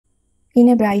In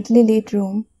a brightly lit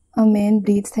room, a man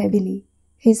breathes heavily,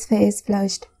 his face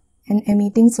flushed and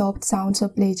emitting soft sounds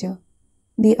of pleasure.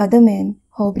 The other man,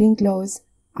 hovering close,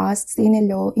 asks in a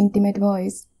low, intimate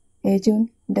voice, Aejoon,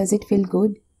 does it feel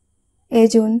good?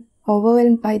 Aejoon,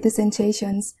 overwhelmed by the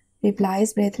sensations,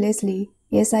 replies breathlessly,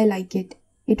 Yes, I like it.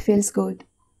 It feels good.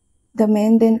 The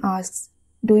man then asks,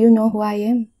 Do you know who I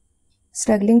am?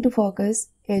 Struggling to focus,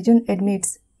 Aejoon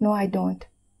admits, No, I don't.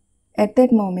 At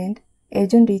that moment,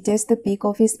 Aejoon reaches the peak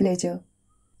of his pleasure.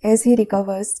 As he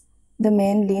recovers, the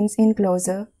man leans in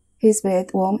closer, his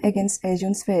breath warm against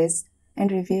Aejoon's face,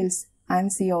 and reveals, I'm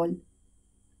Siyeol.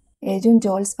 Aejoon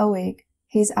jolts awake,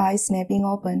 his eyes snapping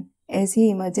open as he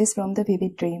emerges from the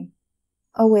vivid dream.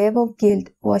 A wave of guilt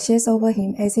washes over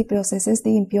him as he processes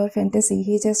the impure fantasy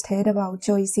he just had about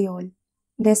Choi Siyeol.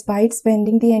 Despite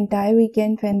spending the entire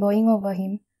weekend fanboying over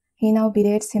him, he now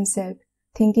berates himself,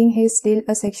 thinking he is still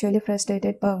a sexually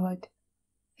frustrated pervert.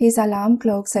 His alarm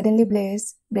clock suddenly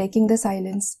blares, breaking the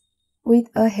silence. With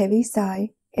a heavy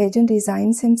sigh, Aejoon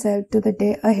resigns himself to the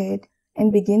day ahead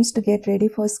and begins to get ready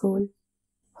for school.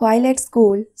 While at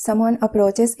school, someone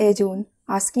approaches Aejoon,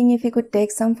 asking if he could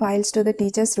take some files to the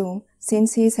teacher's room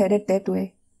since he is headed that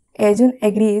way. Aejoon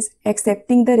agrees,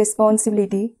 accepting the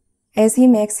responsibility. As he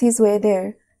makes his way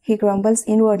there, he grumbles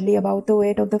inwardly about the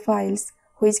weight of the files,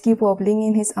 which keep wobbling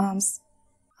in his arms.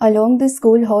 Along the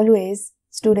school hallways,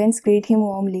 students greet him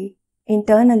warmly.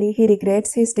 Internally, he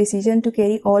regrets his decision to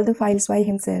carry all the files by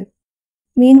himself.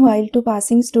 Meanwhile, two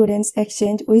passing students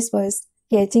exchange whispers,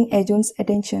 catching Aejoon's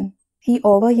attention. He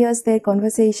overhears their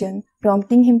conversation,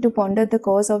 prompting him to ponder the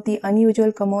cause of the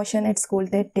unusual commotion at school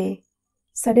that day.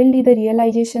 Suddenly, the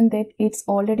realization that it's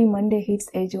already Monday hits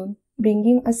Aejoon,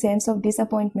 bringing a sense of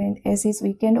disappointment as his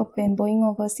weekend of fanboying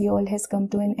over Seoul has come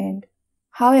to an end.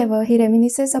 However, he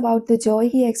reminisces about the joy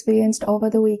he experienced over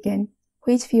the weekend,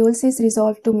 which fuels his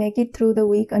resolve to make it through the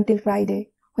week until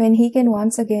Friday, when he can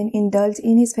once again indulge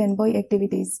in his fanboy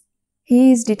activities.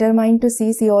 He is determined to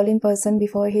see Seoul in person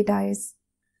before he dies.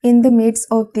 In the midst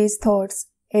of these thoughts,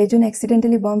 Aejoon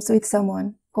accidentally bumps with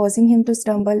someone, causing him to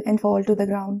stumble and fall to the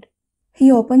ground.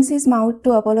 He opens his mouth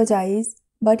to apologize,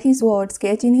 but his words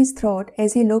catch in his throat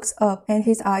as he looks up and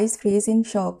his eyes freeze in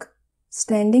shock.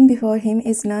 Standing before him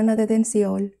is none other than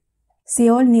Seoul.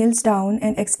 Seoul kneels down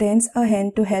and extends a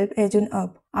hand to help Aejoon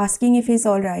up, asking if he's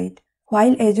alright,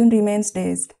 while Aejoon remains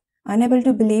dazed, unable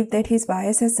to believe that his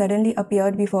bias has suddenly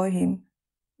appeared before him.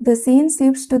 The scene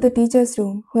shifts to the teacher's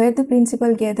room, where the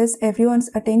principal gathers everyone's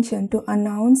attention to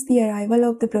announce the arrival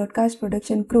of the broadcast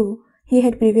production crew he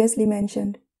had previously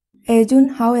mentioned.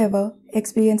 Aejoon, however,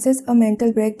 experiences a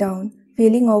mental breakdown,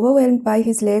 feeling overwhelmed by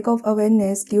his lack of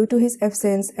awareness due to his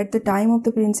absence at the time of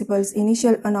the principal's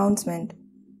initial announcement.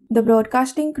 The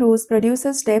broadcasting crew's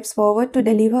producer steps forward to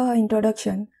deliver her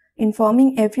introduction,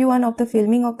 informing everyone of the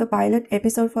filming of the pilot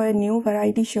episode for a new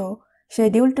variety show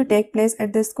scheduled to take place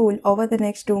at the school over the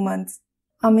next 2 months.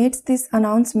 Amidst this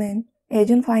announcement,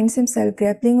 Aejoon finds himself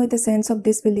grappling with a sense of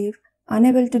disbelief,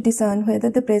 unable to discern whether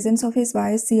the presence of his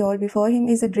wife's Seoul before him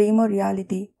is a dream or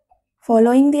reality.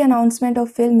 Following the announcement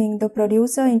of filming, the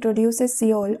producer introduces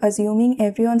Seoul, assuming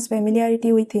everyone's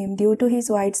familiarity with him due to his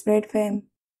widespread fame.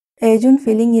 Aejoon,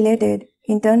 feeling elated,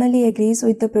 internally agrees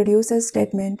with the producer's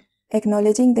statement,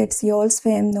 acknowledging that Seoul's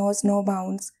fame knows no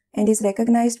bounds and is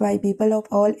recognized by people of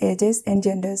all ages and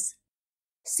genders.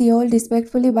 Seoul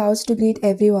respectfully bows to greet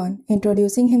everyone,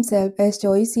 introducing himself as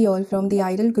Choi Siyeol from the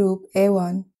idol group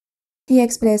A1. He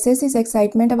expresses his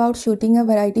excitement about shooting a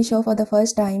variety show for the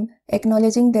first time,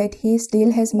 acknowledging that he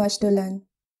still has much to learn.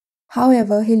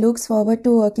 However, he looks forward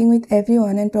to working with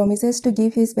everyone and promises to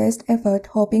give his best effort,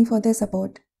 hoping for their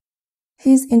support.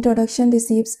 His introduction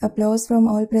receives applause from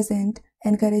all present,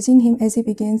 encouraging him as he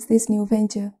begins this new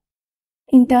venture.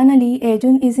 Internally,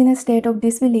 Aejoon is in a state of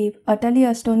disbelief, utterly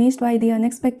astonished by the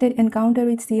unexpected encounter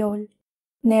with Seoul.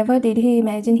 Never did he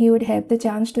imagine he would have the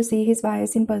chance to see his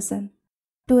bias in person.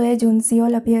 To Aejoon,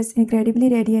 Seoul appears incredibly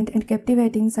radiant and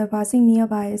captivating, surpassing mere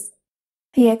bias.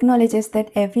 He acknowledges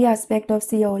that every aspect of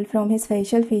Seoul, from his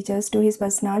facial features to his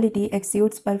personality,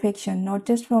 exudes perfection, not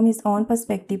just from his own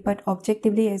perspective but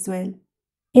objectively as well.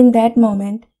 In that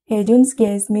moment, Aejoon's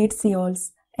gaze meets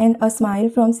Seoul's, and a smile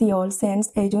from Seoul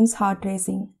sends Aejoon's heart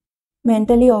racing.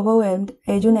 Mentally overwhelmed,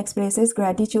 Aejoon expresses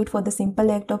gratitude for the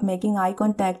simple act of making eye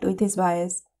contact with his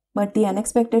bias, but the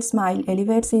unexpected smile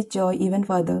elevates his joy even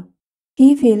further.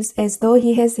 He feels as though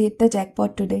he has hit the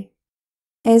jackpot today.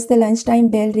 As the lunchtime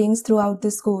bell rings throughout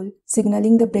the school,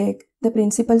 signaling the break, the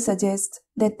principal suggests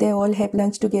that they all have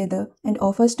lunch together and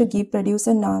offers to give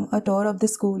producer Nam a tour of the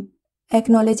school.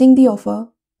 Acknowledging the offer,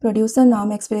 producer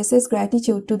Nam expresses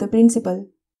gratitude to the principal.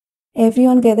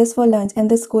 Everyone gathers for lunch and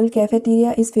the school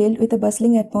cafeteria is filled with a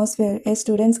bustling atmosphere as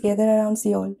students gather around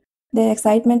Seol, their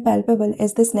excitement palpable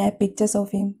as they snap pictures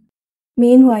of him.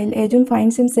 Meanwhile, Aejoon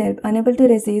finds himself unable to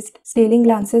resist stealing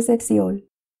glances at Seol.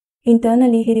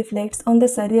 Internally, he reflects on the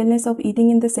surrealness of eating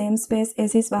in the same space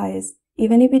as his bias,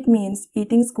 even if it means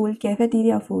eating school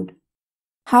cafeteria food.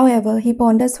 However, he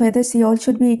ponders whether Seol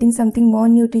should be eating something more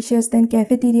nutritious than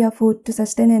cafeteria food to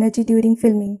sustain energy during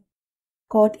filming.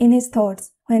 Caught in his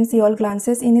thoughts, when Seol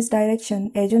glances in his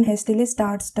direction, Aejoon hastily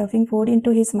starts stuffing food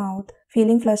into his mouth,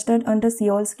 feeling flustered under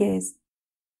Seol's gaze.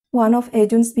 One of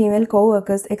Aejoon's female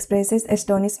co-workers expresses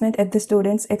astonishment at the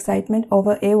students' excitement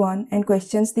over A1 and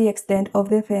questions the extent of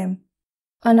their fame.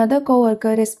 Another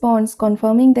co-worker responds,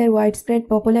 confirming their widespread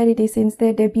popularity since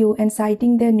their debut and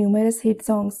citing their numerous hit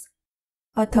songs.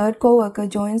 A third co-worker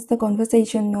joins the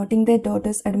conversation, noting their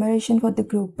daughter's admiration for the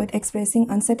group but expressing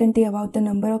uncertainty about the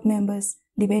number of members,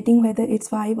 debating whether it's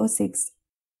 5 or 6.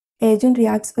 Aejoon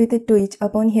reacts with a twitch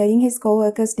upon hearing his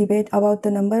co-workers debate about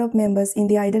the number of members in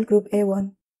the idol group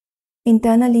A1.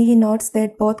 Internally, he notes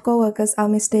that both co-workers are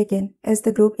mistaken, as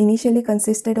the group initially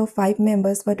consisted of 5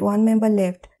 members but 1 member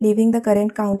left, leaving the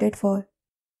current count at 4.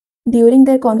 During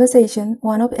their conversation,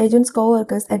 one of Aejoon's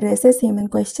co-workers addresses him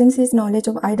and questions his knowledge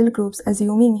of idol groups,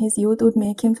 assuming his youth would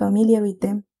make him familiar with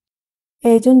them.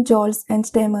 Aejoon jolts and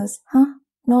stammers, "Huh?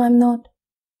 No, I'm not."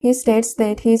 He states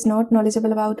that he is not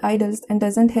knowledgeable about idols and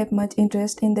doesn't have much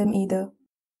interest in them either.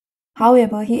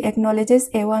 However, he acknowledges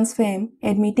A1's fame,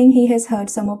 admitting he has heard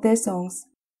some of their songs.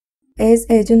 As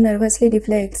Aejoon nervously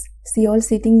deflects, Seol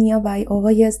sitting nearby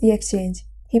overhears the exchange.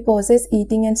 He pauses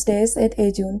eating and stares at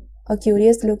Aejoon, a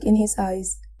curious look in his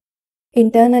eyes.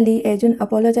 Internally, Aejoon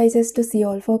apologizes to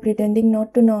Seol for pretending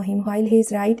not to know him while he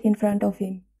is right in front of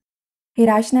him. He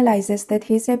rationalizes that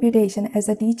his reputation as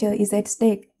a teacher is at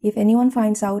stake. If anyone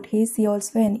finds out he is Seol's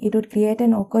fan, it would create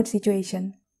an awkward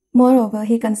situation. Moreover,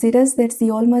 he considers that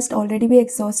Seol must already be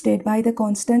exhausted by the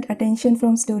constant attention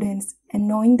from students, and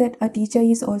knowing that a teacher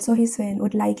is also his fan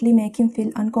would likely make him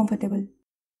feel uncomfortable.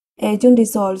 Aejoon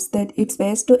resolves that it's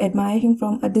best to admire him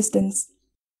from a distance.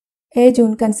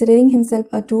 Aejoon, considering himself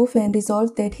a true fan,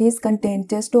 resolves that he is content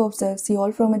just to observe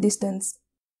Seol from a distance.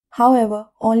 However,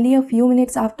 only a few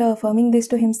minutes after affirming this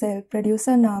to himself,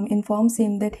 producer Nam informs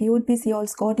him that he would be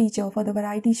Seol's co-teacher for the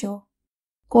variety show.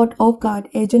 Caught off guard,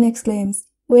 Aejoon exclaims,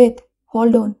 "Wait,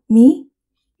 hold on, me?"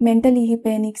 Mentally, he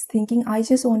panics, thinking, "I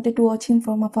just wanted to watch him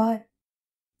from afar."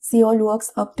 Seol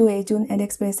walks up to Aejoon and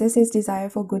expresses his desire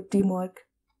for good teamwork.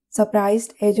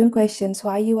 Surprised, Aejoon questions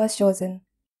why he was chosen.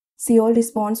 Seol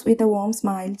responds with a warm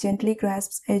smile, gently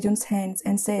grasps Aejoon's hands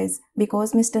and says,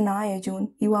 "Because Mr. Na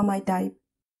Aejoon, you are my type."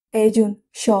 Aejoon,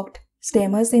 shocked,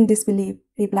 stammers in disbelief,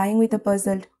 replying with a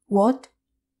puzzled, "What?"